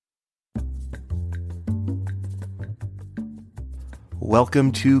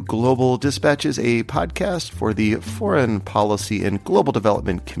Welcome to Global Dispatches, a podcast for the foreign policy and global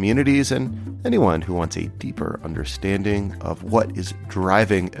development communities and anyone who wants a deeper understanding of what is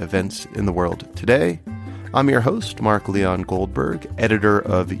driving events in the world today. I'm your host, Mark Leon Goldberg, editor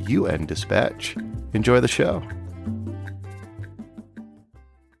of UN Dispatch. Enjoy the show.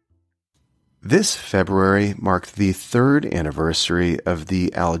 This February marked the third anniversary of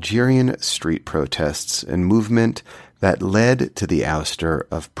the Algerian street protests and movement that led to the ouster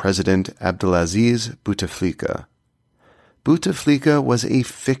of President Abdelaziz Bouteflika. Bouteflika was a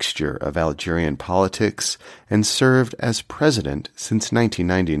fixture of Algerian politics and served as president since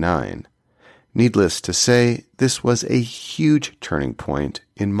 1999. Needless to say, this was a huge turning point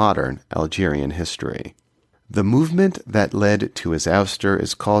in modern Algerian history. The movement that led to his ouster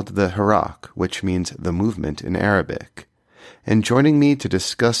is called the Hirak, which means the movement in Arabic. And joining me to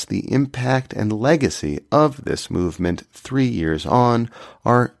discuss the impact and legacy of this movement 3 years on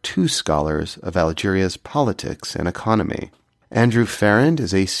are two scholars of Algeria's politics and economy. Andrew Farrand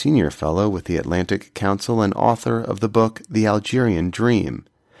is a senior fellow with the Atlantic Council and author of the book The Algerian Dream.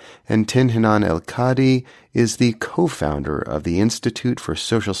 And Tinhinan El-Kadi is the co-founder of the Institute for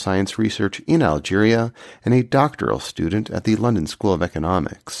Social Science Research in Algeria and a doctoral student at the London School of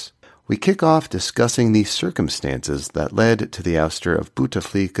Economics. We kick off discussing the circumstances that led to the ouster of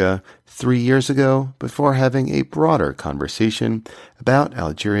Bouteflika 3 years ago before having a broader conversation about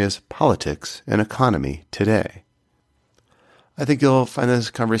Algeria's politics and economy today. I think you'll find this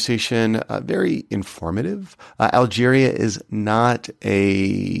conversation very informative. Algeria is not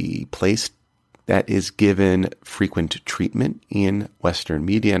a place that is given frequent treatment in Western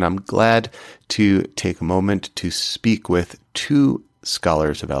media, and I'm glad to take a moment to speak with two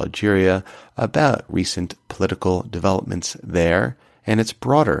scholars of Algeria about recent political developments there and its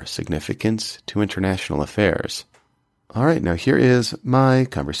broader significance to international affairs. All right, now here is my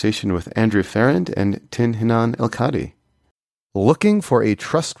conversation with Andrew Farrand and Tinhinan El-Kadi. Looking for a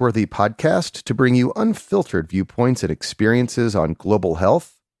trustworthy podcast to bring you unfiltered viewpoints and experiences on global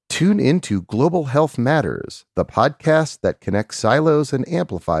health? Tune into Global Health Matters, the podcast that connects silos and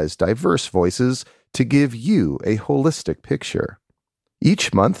amplifies diverse voices to give you a holistic picture.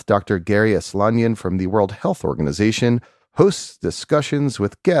 Each month, Dr. Gary Aslanyan from the World Health Organization hosts discussions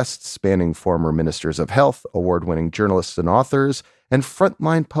with guests spanning former ministers of health, award-winning journalists and authors, and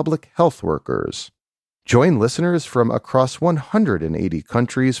frontline public health workers. Join listeners from across 180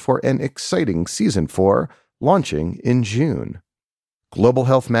 countries for an exciting Season 4, launching in June. Global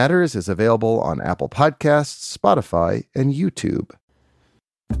Health Matters is available on Apple Podcasts, Spotify, and YouTube.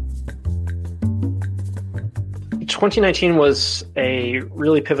 2019 was a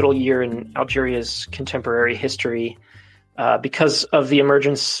really pivotal year in Algeria's contemporary history because of the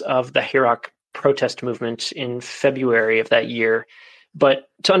emergence of the Hirak protest movement in February of that year. But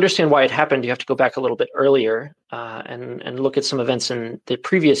to understand why it happened, you have to go back a little bit earlier and look at some events in the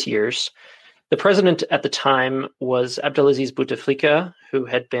previous years. The president at the time was Abdelaziz Bouteflika, who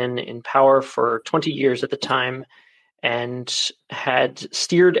had been in power for 20 years at the time and had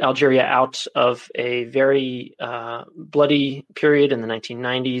steered Algeria out of a very bloody period in the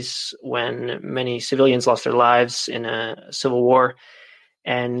 1990s when many civilians lost their lives in a civil war.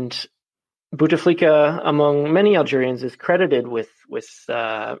 And Bouteflika, among many Algerians, is credited with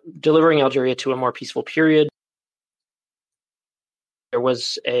delivering Algeria to a more peaceful period. There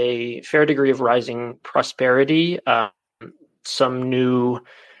was a fair degree of rising prosperity, some new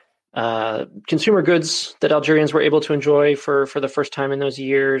consumer goods that Algerians were able to enjoy for the first time in those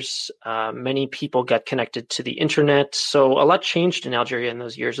years. Many people got connected to the internet. So a lot changed in Algeria in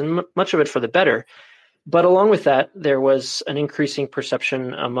those years, and much of it for the better. But along with that, there was an increasing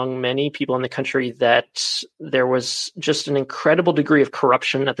perception among many people in the country that there was just an incredible degree of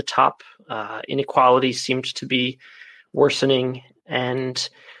corruption at the top. Inequality seemed to be worsening. And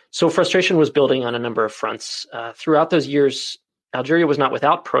so frustration was building on a number of fronts. Throughout those years, Algeria was not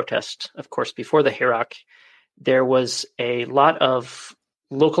without protest. Of course, before the Hirak, there was a lot of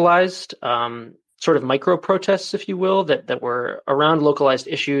localized, sort of micro protests, if you will, that were around localized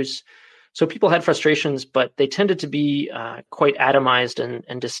issues. So people had frustrations, but they tended to be quite atomized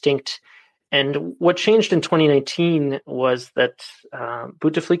and distinct. And what changed in 2019 was that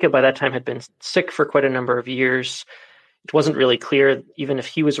Bouteflika by that time had been sick for quite a number of years. It wasn't really clear, even if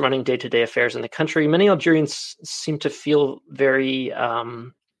he was running day-to-day affairs in the country. Many Algerians seemed to feel very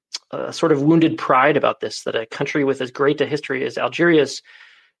sort of wounded pride about this, that a country with as great a history as Algeria's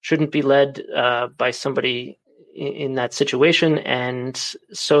shouldn't be led by somebody in that situation. And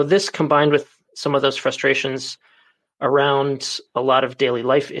so this, combined with some of those frustrations around a lot of daily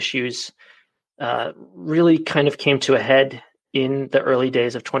life issues, really kind of came to a head in the early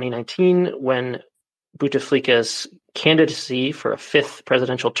days of 2019 when Bouteflika's candidacy for a fifth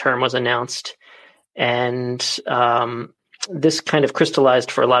presidential term was announced. And this kind of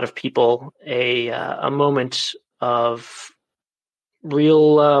crystallized for a lot of people a moment of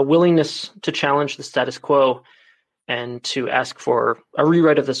real willingness to challenge the status quo and to ask for a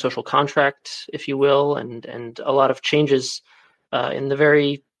rewrite of the social contract, if you will, and a lot of changes in the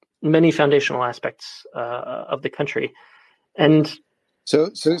very many foundational aspects of the country. And so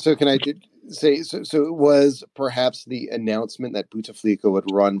can I say, so it was perhaps the announcement that Bouteflika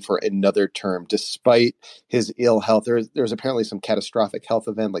would run for another term despite his ill health. There's apparently some catastrophic health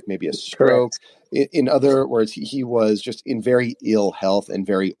event, like maybe a stroke. In other words, he was just in very ill health and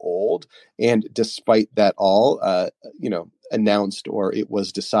very old. And despite that all, announced, or it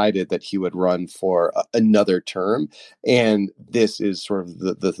was decided that he would run for another term. And this is sort of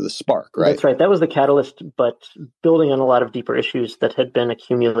the spark, right? That's right. That was the catalyst, but building on a lot of deeper issues that had been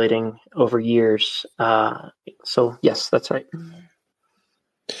accumulating over years. So yes, that's right.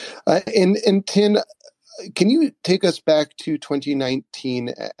 And Tin, can you take us back to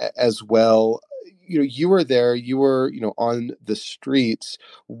 2019 as well? You were there, you were, on the streets.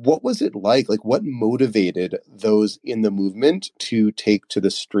 What was it like? Like, what motivated those in the movement to take to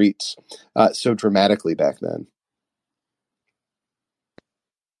the streets so dramatically back then?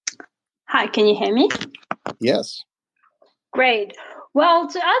 Hi, can you hear me? Yes. Great. Well,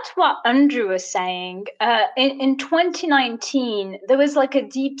 to add to what Andrew was saying, in 2019, there was like a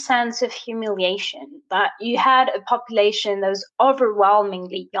deep sense of humiliation that you had a population that was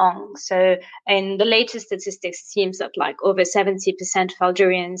overwhelmingly young. So in the latest statistics, it seems that like over 70% of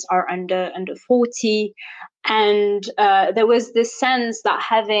Algerians are under 40. And there was this sense that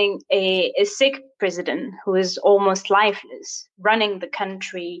having a sick president who is almost lifeless running the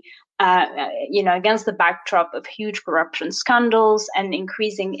country, against the backdrop of huge corruption scandals and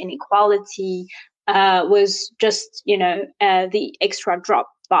increasing inequality, was just, the extra drop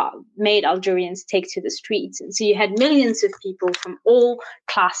that made Algerians take to the streets. And so you had millions of people from all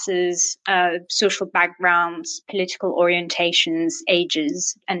classes, social backgrounds, political orientations,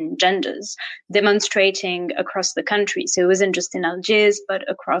 ages, and genders demonstrating across the country. So it wasn't just in Algiers, but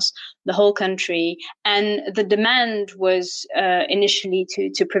across the whole country. And the demand was initially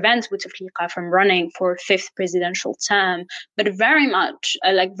to prevent Bouteflika from running for a fifth presidential term, but very much,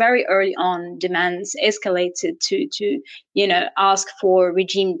 very early on, demands escalated to ask for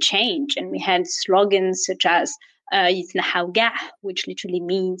regime change. And we had slogans such as which literally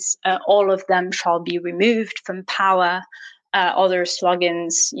means all of them shall be removed from power. Other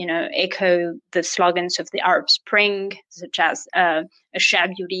slogans, echo the slogans of the Arab Spring, such as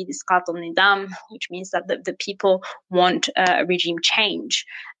الشعب يريد إسقاط النظام, which means that the people want a regime change.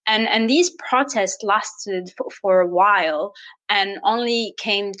 And these protests lasted for a while and only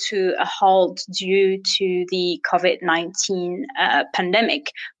came to a halt due to the COVID-19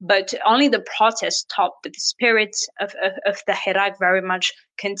 pandemic. But only the protests stopped, but the spirit of the Hirak very much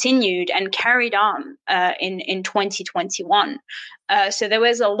continued and carried on in 2021. So there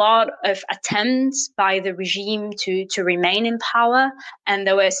was a lot of attempts by the regime to remain in power, and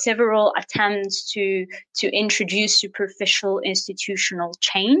there were several attempts to introduce superficial institutional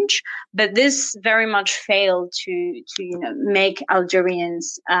change, but this very much failed to make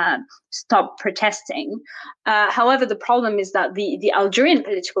Algerians stop protesting. However, the problem is that the Algerian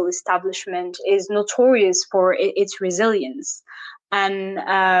political establishment is notorious for its resilience. And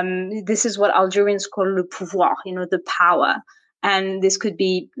this is what Algerians call le pouvoir, the power. And this could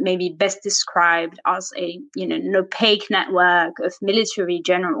be maybe best described as an opaque network of military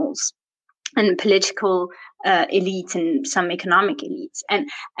generals and political elite and some economic elites.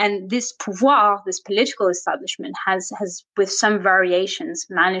 And this pouvoir, this political establishment has with some variations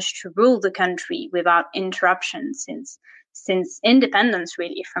managed to rule the country without interruption since independence,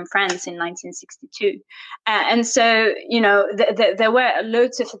 really, from France in 1962. And so, there were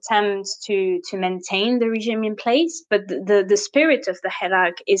loads of attempts to maintain the regime in place, but the spirit of the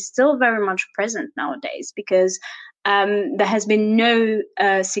Hirak is still very much present nowadays, because there has been no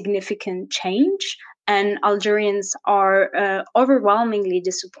significant change, and Algerians are overwhelmingly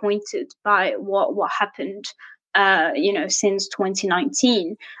disappointed by what happened since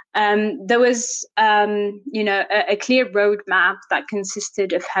 2019. There was, a clear roadmap that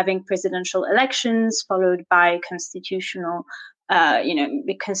consisted of having presidential elections followed by constitutional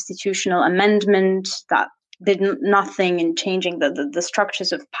amendment that did nothing in changing the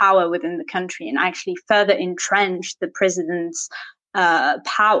structures of power within the country and actually further entrenched the president's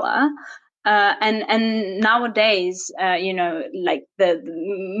power. And nowadays, like the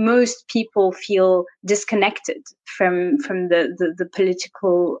most people feel disconnected from the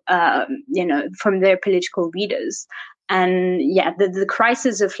political, from their political leaders. And the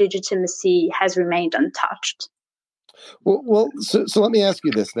crisis of legitimacy has remained untouched. So let me ask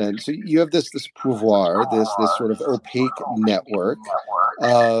you this then. So you have this pouvoir, this sort of opaque network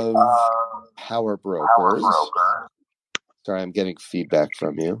of power brokers. Sorry, I'm getting feedback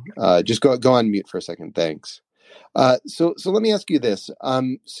from you. Just go on mute for a second. Thanks. So let me ask you this.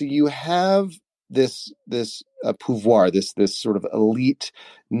 So you have this pouvoir, this sort of elite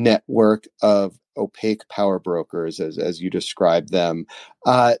network of opaque power brokers, as you described them,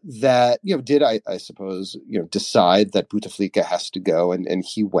 that did I suppose decide that Bouteflika has to go, and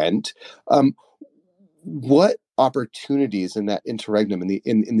he went. What opportunities in that interregnum,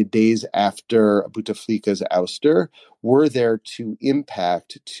 in the days after Bouteflika's ouster, were there to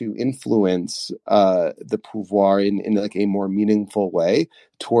impact, to influence the pouvoir in like a more meaningful way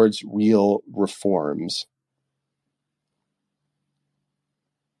towards real reforms?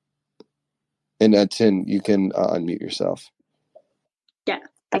 And Tin, you can unmute yourself. Yeah.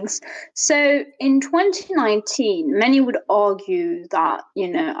 Thanks. So in 2019, many would argue that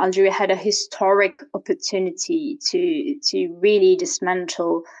Algeria had a historic opportunity to really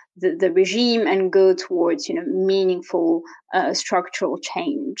dismantle the regime and go towards meaningful structural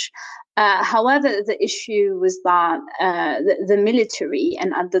change. However, the issue was that the military,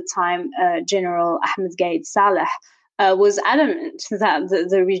 and at the time General Ahmed Gaid Saleh, was adamant that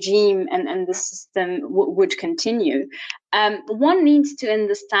the regime and the system would continue. One needs to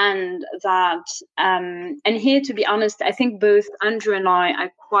understand that, and here, to be honest, I think both Andrew and I are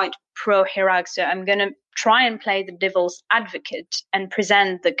quite pro-Hirak, so I'm going to try and play the devil's advocate and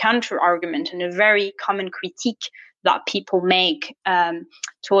present the counter-argument and a very common critique that people make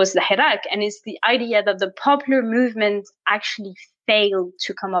towards the Hirak, and it's the idea that the popular movement actually failed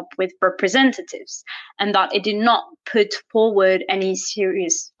to come up with representatives, and that it did not put forward any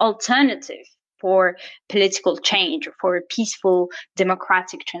serious alternative for political change or for a peaceful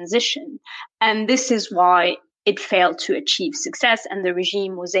democratic transition. And this is why it failed to achieve success, and the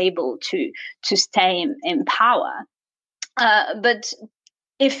regime was able to stay in power. But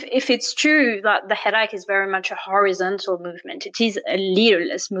if it's true that the Hirak is very much a horizontal movement, it is a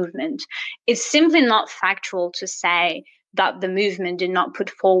leaderless movement, it's simply not factual to say that the movement did not put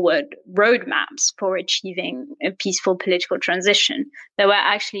forward roadmaps for achieving a peaceful political transition. There were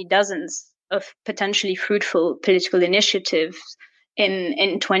actually dozens of potentially fruitful political initiatives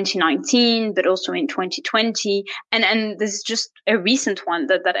in 2019, but also in 2020. And this is just a recent one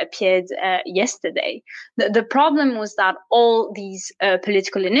that appeared yesterday. The problem was that all these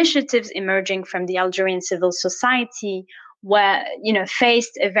political initiatives emerging from the Algerian civil society were,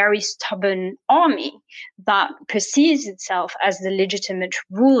 faced a very stubborn army that perceives itself as the legitimate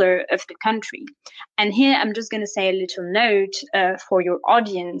ruler of the country. And here I'm just going to say a little note for your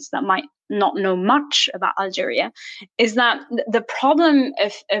audience that might not know much about Algeria, is that the problem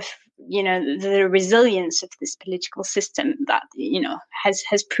of the resilience of this political system that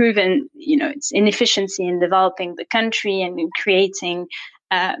has proven its inefficiency in developing the country and in creating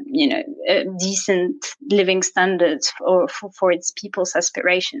decent living standards for its people's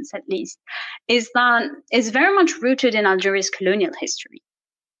aspirations, at least, is very much rooted in Algeria's colonial history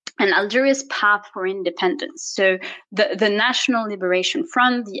and Algeria's path for independence. So the National Liberation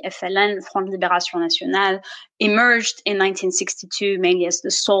Front, the FLN, Front de Libération Nationale, emerged in 1962 mainly as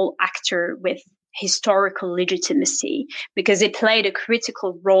the sole actor with historical legitimacy because it played a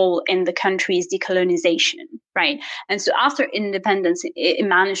critical role in the country's decolonization, right? And so after independence, it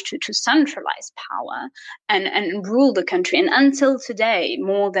managed to centralize power and rule the country. And until today,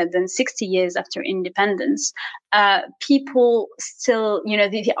 more than 60 years after independence, people still,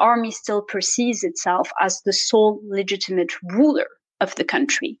 the army still perceives itself as the sole legitimate ruler of the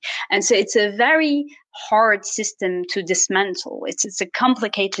country. And so it's a very hard system to dismantle. It's a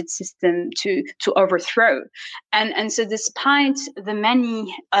complicated system to overthrow. And so despite the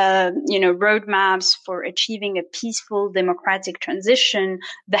many, roadmaps for achieving a peaceful democratic transition,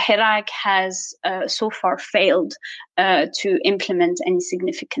 the Hirak has so far failed to implement any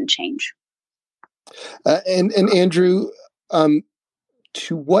significant change. And Andrew,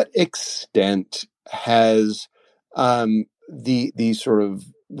 to what extent has the sort of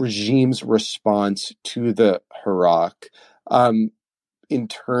regime's response to the Hirak in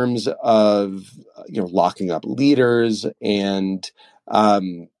terms of locking up leaders and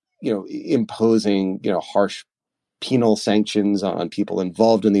imposing harsh penal sanctions on people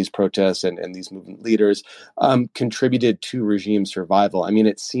involved in these protests and these movement leaders contributed to regime survival. I mean,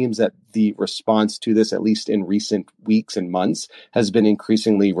 it seems that the response to this, at least in recent weeks and months, has been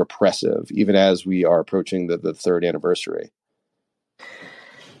increasingly repressive, even as we are approaching the third anniversary.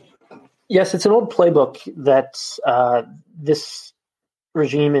 Yes, it's an old playbook that this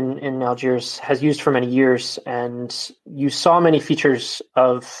regime in Algiers has used for many years, and you saw many features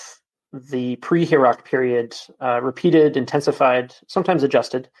of the pre-Hirak period repeated, intensified, sometimes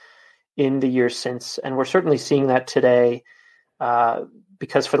adjusted in the years since. And we're certainly seeing that today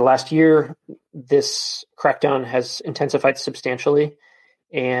because for the last year, this crackdown has intensified substantially.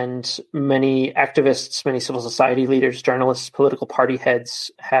 And many activists, many civil society leaders, journalists, political party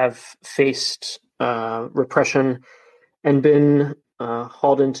heads have faced repression and been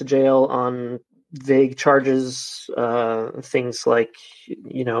hauled into jail on vague charges, things like,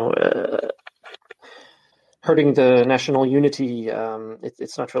 hurting the national unity.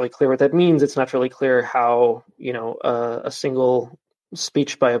 It's not really clear what that means. It's not really clear how, a single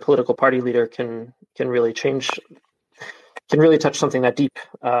speech by a political party leader can really touch something that deep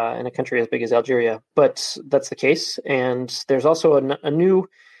in a country as big as Algeria. But that's the case. And there's also a new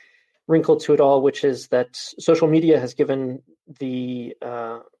wrinkle to it all, which is that social media has given the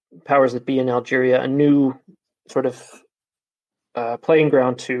powers that be in Algeria a new sort of playing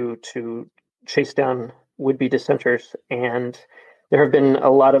ground to chase down would-be dissenters. And there have been a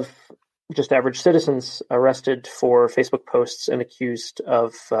lot of just average citizens arrested for Facebook posts and accused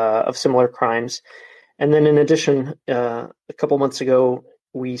of similar crimes. And then in addition, a couple months ago,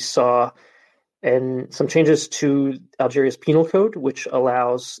 we saw some changes to Algeria's penal code, which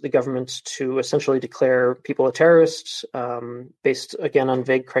allows the government to essentially declare people a terrorist based, again, on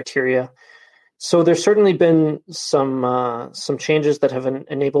vague criteria. So there's certainly been some changes that have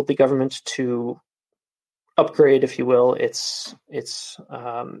enabled the government to upgrade, if you will, its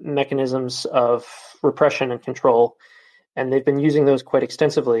mechanisms of repression and control. And they've been using those quite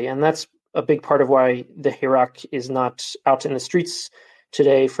extensively. And that's a big part of why the Hirak is not out in the streets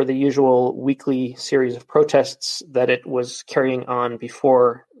today for the usual weekly series of protests that it was carrying on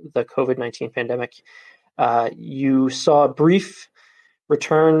before the COVID-19 pandemic. You saw a brief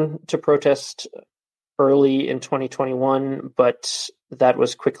return to protest early in 2021, but that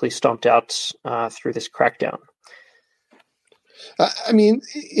was quickly stomped out through this crackdown. I mean,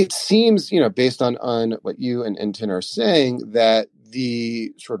 it seems, based on what you and Tin are saying, that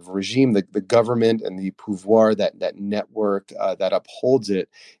the sort of regime, the government and the pouvoir, that network that upholds it,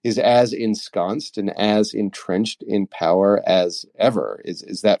 is as ensconced and as entrenched in power as ever.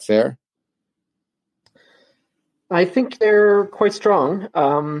 Is that fair? I think they're quite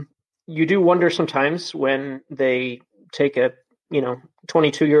strong. You do wonder sometimes when they take a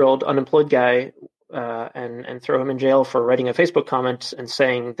 22-year-old unemployed guy and throw him in jail for writing a Facebook comment and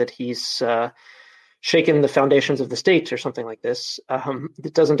saying that he's shaken the foundations of the state or something like this.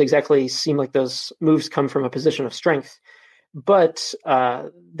 It doesn't exactly seem like those moves come from a position of strength. But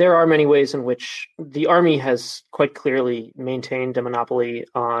there are many ways in which the army has quite clearly maintained a monopoly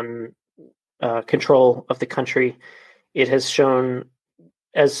on control of the country. It has shown,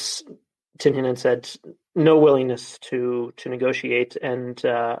 as Tin Hinan said, no willingness to negotiate. And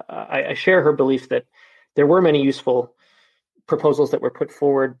I share her belief that there were many useful proposals that were put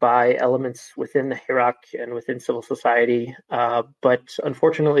forward by elements within the Hirak and within civil society. But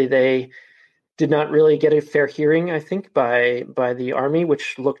unfortunately, they did not really get a fair hearing, I think, by the army,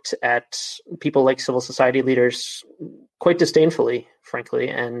 which looked at people like civil society leaders quite disdainfully, frankly,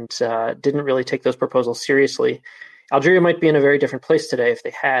 and didn't really take those proposals seriously. Algeria might be in a very different place today if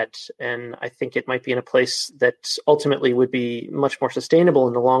they had, and I think it might be in a place that ultimately would be much more sustainable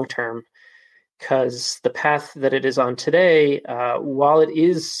in the long term, because the path that it is on today, while it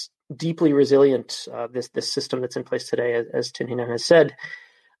is deeply resilient, this system that's in place today, as Tin Hinan has said,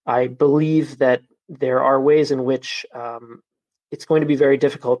 I believe that there are ways in which it's going to be very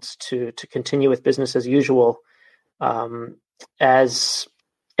difficult to continue with business as usual as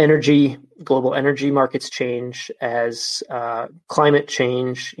global energy markets change, as climate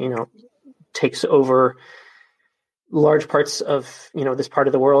change, takes over large parts of, this part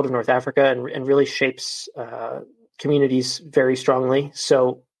of the world of North Africa and really shapes communities very strongly.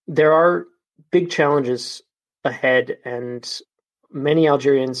 So there are big challenges ahead, and many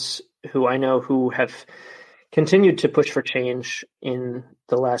Algerians who I know who have continued to push for change in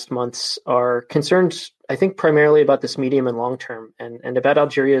the last months are concerned, I think, primarily about this medium and long term and about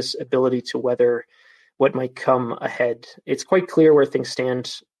Algeria's ability to weather what might come ahead. It's quite clear where things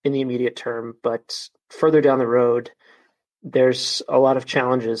stand in the immediate term, but further down the road, there's a lot of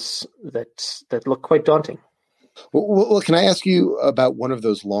challenges that look quite daunting. Well, can I ask you about one of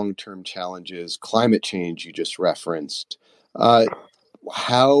those long-term challenges, climate change you just referenced?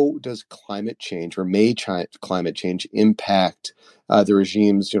 How does climate change or climate change impact the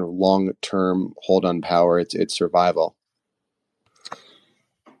regime's long-term hold on power, its survival?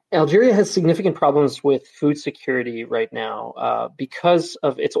 Algeria has significant problems with food security right now. Because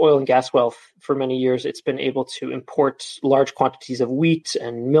of its oil and gas wealth, for many years, it's been able to import large quantities of wheat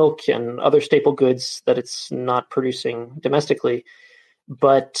and milk and other staple goods that it's not producing domestically.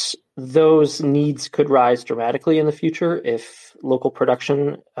 But those needs could rise dramatically in the future if local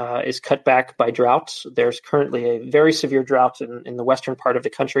production is cut back by drought. There's currently a very severe drought in the western part of the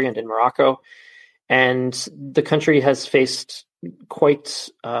country and in Morocco. And the country has faced quite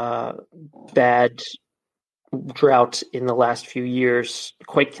bad drought in the last few years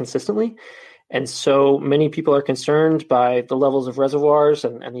quite consistently. And so many people are concerned by the levels of reservoirs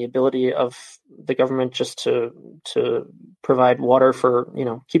and the ability of the government just to provide water for,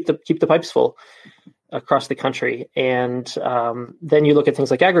 keep the pipes full across the country. And then you look at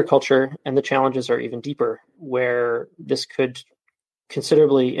things like agriculture, and the challenges are even deeper, where this could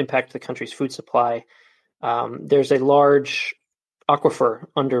considerably impact the country's food supply. There's a large aquifer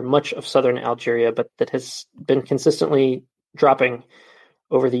under much of southern Algeria, but that has been consistently dropping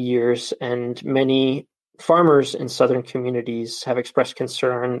over the years, and many farmers in southern communities have expressed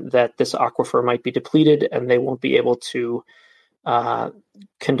concern that this aquifer might be depleted and they won't be able to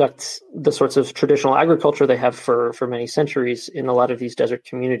conduct the sorts of traditional agriculture they have for many centuries in a lot of these desert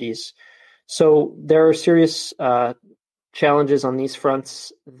communities. So there are serious challenges on these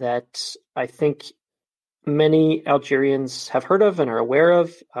fronts that I think many Algerians have heard of and are aware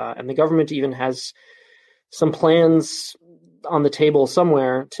of, and the government even has some plans on the table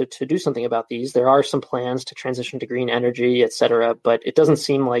somewhere to do something about these. There are some plans to transition to green energy, et cetera, but it doesn't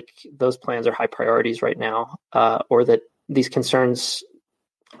seem like those plans are high priorities right now, or that these concerns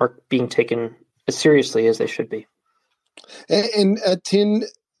are being taken as seriously as they should be. And Tin,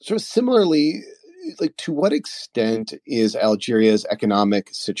 sort of similarly, to what extent is Algeria's economic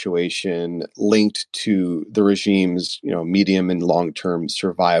situation linked to the regime's, medium and long-term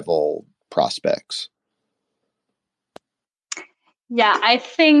survival prospects? Yeah, I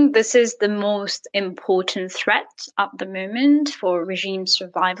think this is the most important threat at the moment for regime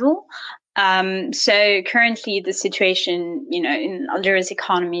survival. So currently the situation, in Algeria's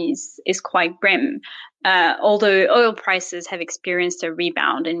economy is quite grim. Although oil prices have experienced a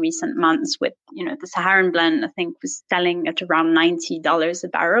rebound in recent months with, the Saharan blend, I think, was selling at around $90 a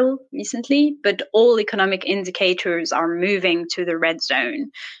barrel recently, but all economic indicators are moving to the red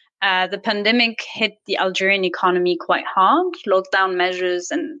zone. The pandemic hit the Algerian economy quite hard. Lockdown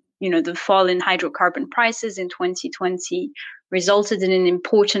measures and, the fall in hydrocarbon prices in 2020 resulted in an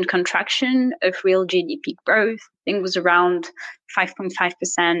important contraction of real GDP growth. I think it was around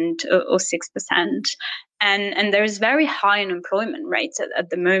 5.5% or 6%. And there is very high unemployment rates at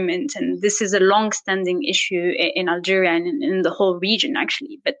the moment. And this is a long-standing issue in Algeria and in the whole region,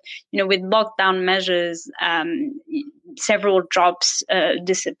 actually. But, with lockdown measures, several jobs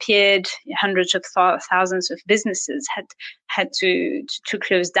disappeared. Hundreds of thousands of businesses had to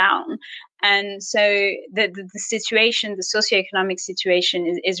close down. And so the situation, the socioeconomic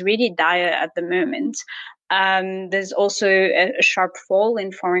situation is really dire at the moment. There's also a sharp fall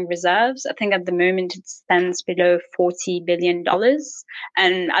in foreign reserves. I think at the moment it stands below $40 billion.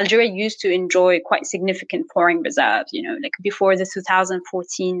 And Algeria used to enjoy quite significant foreign reserves. Like before the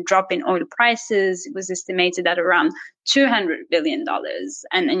 2014 drop in oil prices, it was estimated at around $200 billion.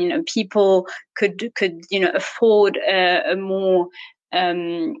 And people could afford a more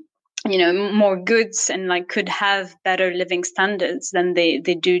more goods and could have better living standards than they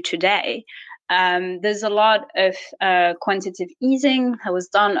do today. There's a lot of quantitative easing that was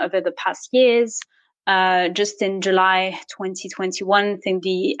done over the past years. Just in July 2021, I think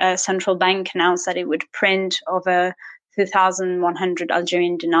the central bank announced that it would print over 2,100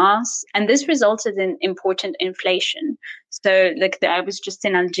 Algerian dinars. And this resulted in important inflation. So I was just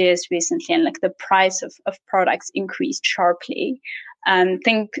in Algiers recently, and the price of products increased sharply. I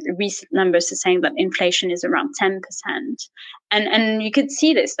think recent numbers are saying that inflation is around 10%. And you could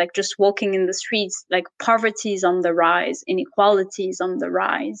see this, just walking in the streets, poverty is on the rise, inequality is on the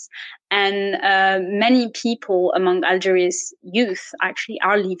rise. And many people among Algeria's youth actually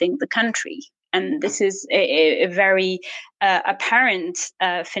are leaving the country. And this is a very apparent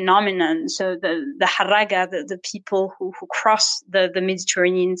phenomenon. So the Harraga, the people who cross the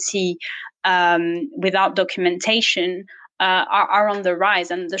Mediterranean Sea without documentation, are on the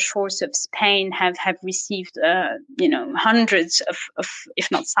rise, and the shores of Spain have received hundreds of if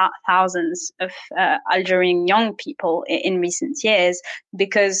not thousands of Algerian young people in recent years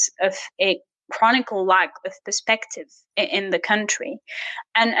because of a chronicle lack of perspective in the country,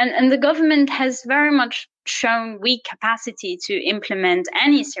 and the government has very much shown weak capacity to implement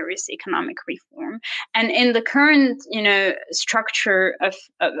any serious economic reform. And in the current, structure of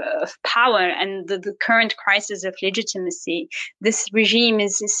power and the current crisis of legitimacy, this regime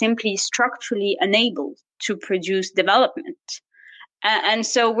is simply structurally unable to produce development. And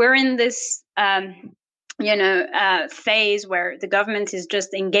so we're in this phase where the government is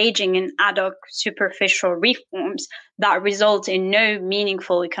just engaging in ad hoc superficial reforms that result in no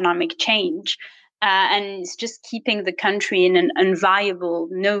meaningful economic change. And it's just keeping the country in an unviable,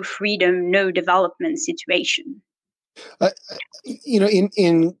 no freedom, no development situation.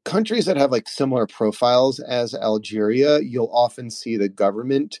 In countries that have like similar profiles as Algeria, you'll often see the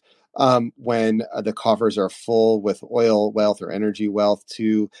government when the coffers are full with oil wealth or energy wealth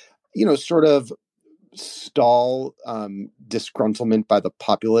to, sort of stall disgruntlement by the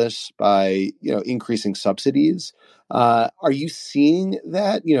populace by increasing subsidies. Are you seeing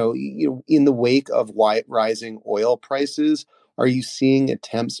that in the wake of rising oil prices? Are you seeing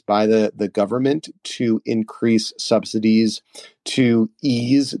attempts by the government to increase subsidies to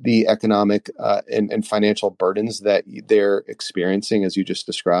ease the economic and financial burdens that they're experiencing, as you just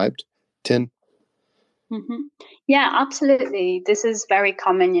described, Tin? Mm-hmm. Yeah, absolutely. This is very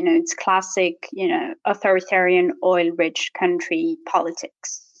common. It's classic, authoritarian oil-rich country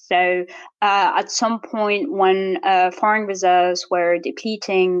politics. So at some point when foreign reserves were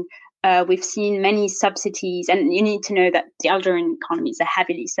depleting, we've seen many subsidies, and you need to know that the Algerian economy is a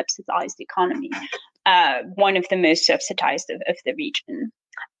heavily subsidized economy, one of the most subsidized of the region.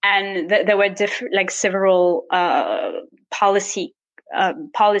 And there were several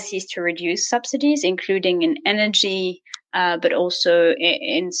policies to reduce subsidies, including in energy, but also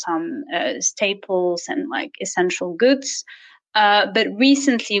in some staples and essential goods. But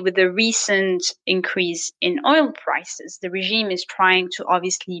recently, with the recent increase in oil prices, the regime is trying to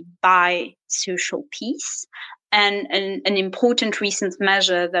obviously buy social peace. And an important recent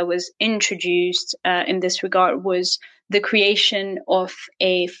measure that was introduced in this regard was the creation of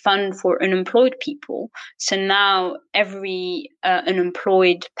a fund for unemployed people. So now every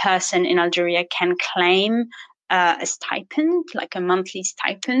unemployed person in Algeria can claim a stipend, like a monthly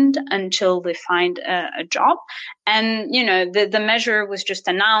stipend, until they find a job. And, the measure was just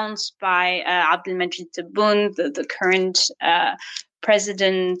announced by Abdelmajid Tebboune, the current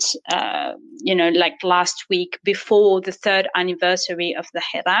president, last week before the third anniversary of the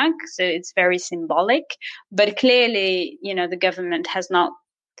Hirak. So it's very symbolic. But clearly, the government has not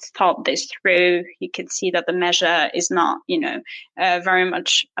thought this through. You could see that the measure is not, very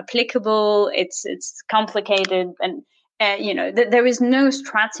much applicable. It's complicated, and there is no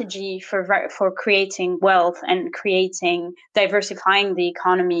strategy for creating wealth and diversifying the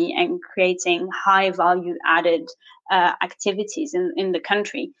economy and creating high value added activities in the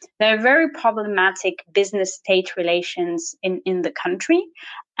country. There are very problematic business-state relations in the country.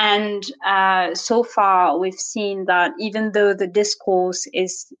 And so far, we've seen that even though the discourse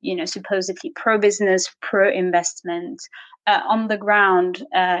is, supposedly pro-business, pro-investment, on the ground,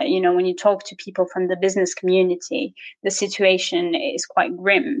 when you talk to people from the business community, the situation is quite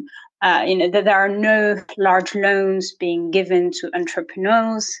grim. There are no large loans being given to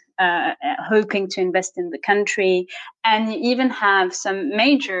entrepreneurs hoping to invest in the country, and you even have some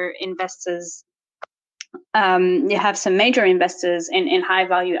major investors. You have some major investors in high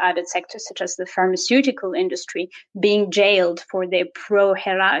value added sectors such as the pharmaceutical industry being jailed for their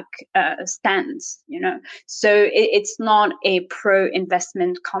pro-Hirak stance. So it's not a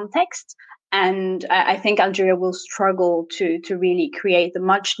pro-investment context. And I think Algeria will struggle to really create the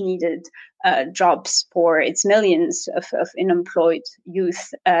much needed jobs for its millions of unemployed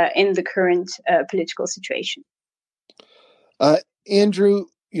youth in the current political situation. Andrew,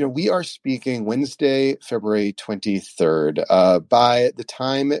 we are speaking Wednesday, February 23rd. By the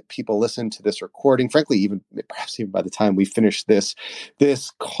time people listen to this recording, frankly, perhaps even by the time we finish this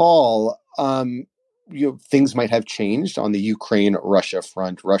call, things might have changed on the Ukraine-Russia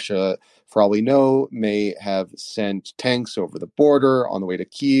front. Russia, for all we know, may have sent tanks over the border on the way to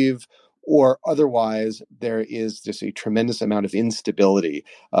Kyiv, or otherwise there is just a tremendous amount of instability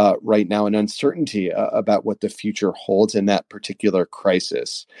right now and uncertainty about what the future holds in that particular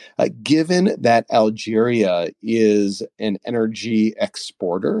crisis. Given that Algeria is an energy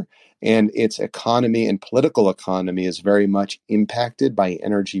exporter and its economy and political economy is very much impacted by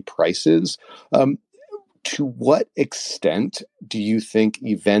energy prices, to what extent do you think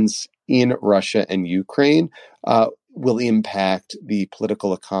events in Russia and Ukraine will impact the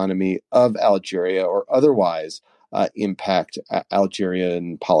political economy of Algeria or otherwise impact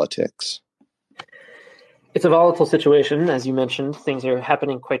Algerian politics? It's a volatile situation. As you mentioned, things are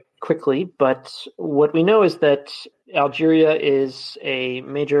happening quite quickly. But what we know is that Algeria is a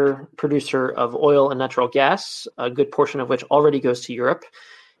major producer of oil and natural gas, a good portion of which already goes to Europe.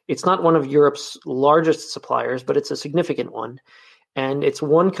 It's not one of Europe's largest suppliers, but it's a significant one. And it's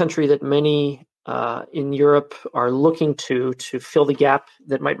one country that many in Europe are looking to fill the gap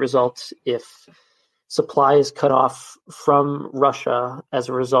that might result if supply is cut off from Russia as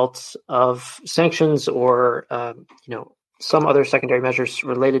a result of sanctions or some other secondary measures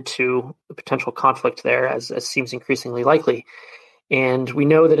related to a potential conflict there, as seems increasingly likely. And we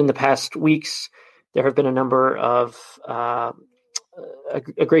know that in the past weeks, there have been a number of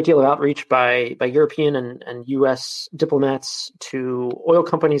a great deal of outreach by European and U.S. diplomats to oil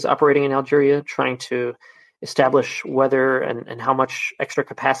companies operating in Algeria, trying to establish whether and how much extra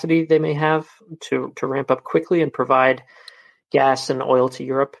capacity they may have to ramp up quickly and provide gas and oil to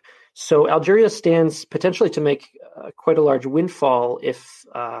Europe. So Algeria stands potentially to make quite a large windfall if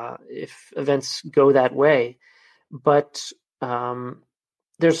events go that way. But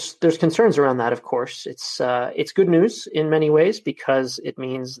there's concerns around that, of course. It's good news in many ways because it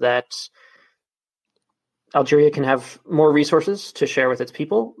means that Algeria can have more resources to share with its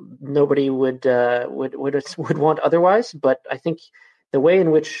people. Nobody would want otherwise, but I think the way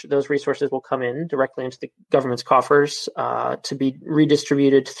in which those resources will come in directly into the government's coffers to be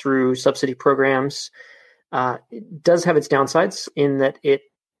redistributed through subsidy programs it does have its downsides in that it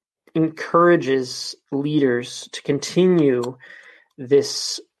encourages leaders to continue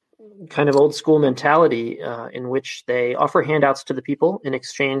this kind of old school mentality in which they offer handouts to the people in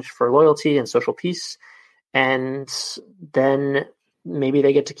exchange for loyalty and social peace. And then maybe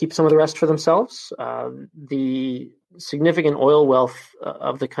they get to keep some of the rest for themselves. The significant oil wealth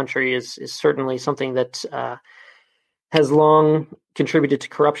of the country is certainly something that has long contributed to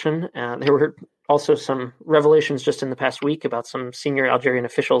corruption. There were also some revelations just in the past week about some senior Algerian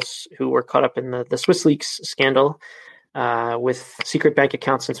officials who were caught up in the Swiss Leaks scandal with secret bank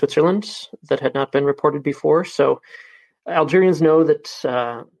accounts in Switzerland that had not been reported before. So Algerians know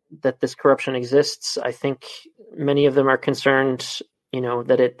that this corruption exists. I think many of them are concerned,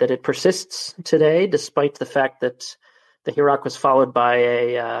 that it persists today, despite the fact that the Hirak was followed by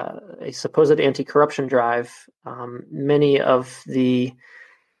a supposed anti-corruption drive. Many of the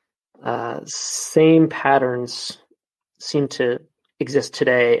same patterns seem to exist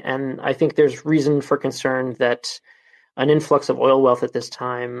today, and I think there's reason for concern that an influx of oil wealth at this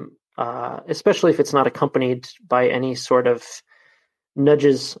time, especially if it's not accompanied by any sort of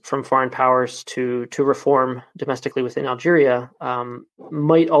nudges from foreign powers to reform domestically within Algeria,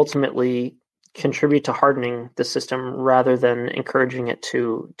 might ultimately contribute to hardening the system rather than encouraging it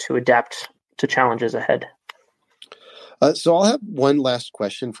to adapt to challenges ahead. So I'll have one last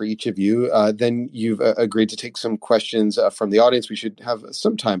question for each of you. Then you've agreed to take some questions from the audience. We should have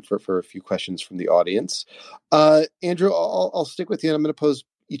some time for a few questions from the audience. Andrew, I'll stick with you, and I'm going to pose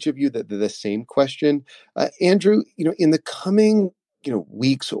each of you the same question. Andrew, in the coming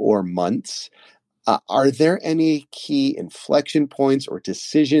weeks or months, are there any key inflection points or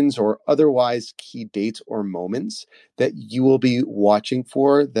decisions or otherwise key dates or moments that you will be watching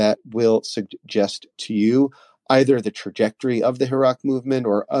for that will suggest to you either the trajectory of the Hirak movement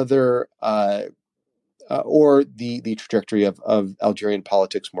or other, or the trajectory of Algerian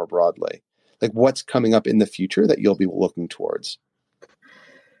politics more broadly? Like, what's coming up in the future that you'll be looking towards?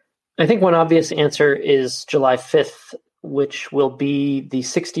 I think one obvious answer is July 5th, which will be the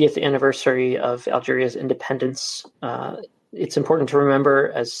 60th anniversary of Algeria's independence. It's important to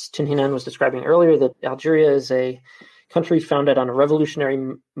remember, as Tinhinan was describing earlier, that Algeria is a country founded on a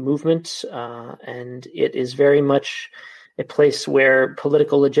revolutionary movement, and it is very much a place where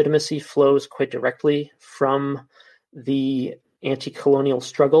political legitimacy flows quite directly from the anti-colonial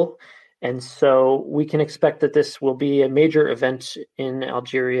struggle. And so we can expect that this will be a major event in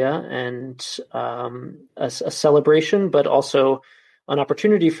Algeria and a celebration, but also an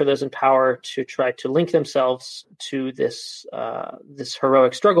opportunity for those in power to try to link themselves to this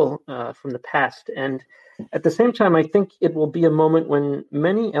heroic struggle from the past. And at the same time, I think it will be a moment when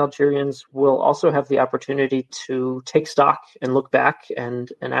many Algerians will also have the opportunity to take stock and look back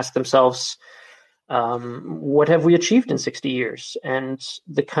and ask themselves, what have we achieved in 60 years? And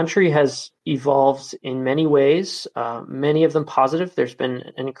the country has evolved in many ways, many of them positive. There's been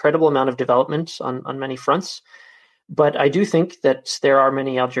an incredible amount of development on many fronts. But I do think that there are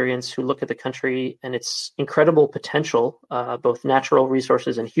many Algerians who look at the country and its incredible potential, both natural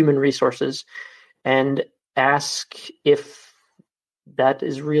resources and human resources, and ask if that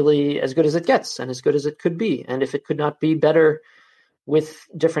is really as good as it gets and as good as it could be, and if it could not be better with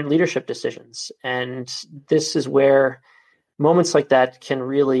different leadership decisions. And this is where moments like that can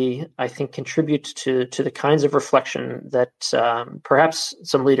really, I think, contribute to the kinds of reflection that perhaps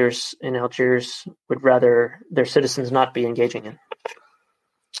some leaders in Algiers would rather their citizens not be engaging in.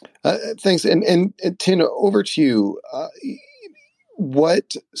 Thanks. And Tin, over to you.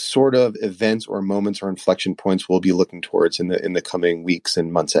 What sort of events or moments or inflection points will be looking towards in the coming weeks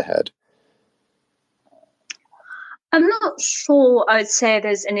and months ahead? I'm not sure I'd say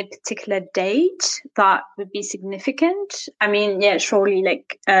there's any particular date that would be significant. I mean, yeah, surely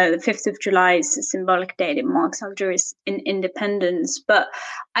like the 5th of July is a symbolic date. It marks Algeria's independence. But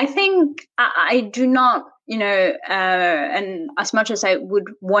I think I do not, and as much as I would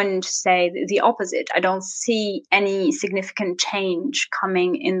want to say the opposite, I don't see any significant change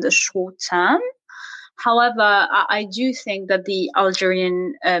coming in the short term. However, I do think that the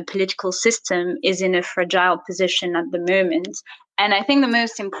Algerian political system is in a fragile position at the moment. And I think the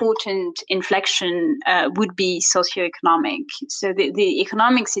most important inflection would be socioeconomic. So the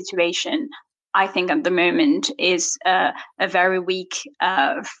economic situation, I think at the moment, is a very weak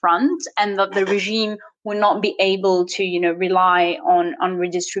front, and that the regime will not be able to, rely on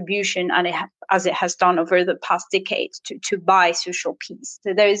redistribution as it has done over the past decade to buy social peace.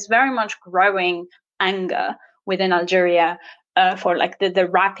 So there is very much growing anger within Algeria for like the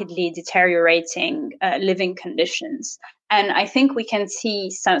rapidly deteriorating living conditions. And I think we can see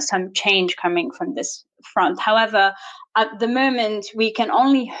some change coming from this front. However, at the moment, we can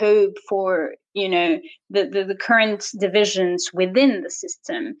only hope for, the current divisions within the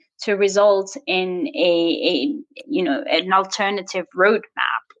system to result in an alternative roadmap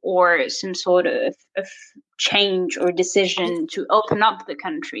or some sort of change or decision to open up the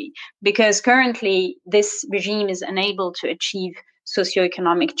country, because currently this regime is unable to achieve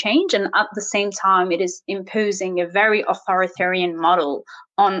socioeconomic change, and at the same time it is imposing a very authoritarian model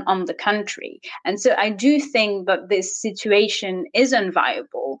on the country. And so I do think that this situation is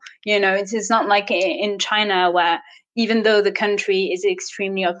unviable. It is not like in China, where even though the country is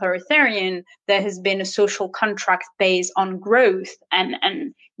extremely authoritarian, there has been a social contract based on growth and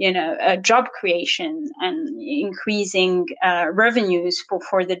job creation and increasing revenues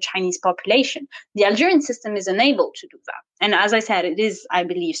for the Chinese population. The Algerian system is unable to do that. And as I said, it is, I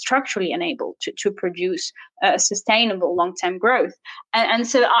believe, structurally unable to produce sustainable long-term growth. And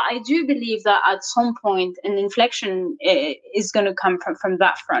so I do believe that at some point an inflection is going to come from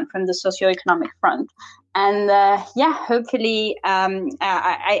that front, from the socioeconomic front. And hopefully,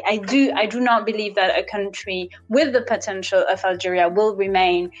 I do not believe that a country with the potential of Algeria will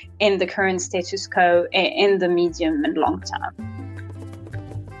remain in the current status quo in the medium and long term.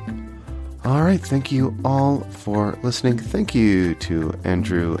 All right. Thank you all for listening. Thank you to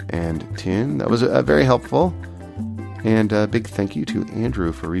Andrew and Tin. That was very helpful. And a big thank you to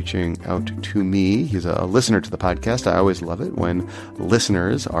Andrew for reaching out to me. He's a listener to the podcast. I always love it when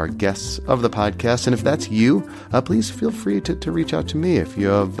listeners are guests of the podcast. And if that's you, please feel free to reach out to me if you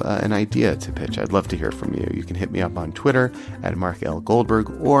have an idea to pitch. I'd love to hear from you. You can hit me up on Twitter at Mark L.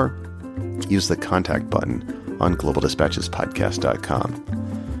 Goldberg or use the contact button on globaldispatchespodcast.com.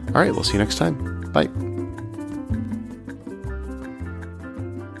 All right, we'll see you next time. Bye.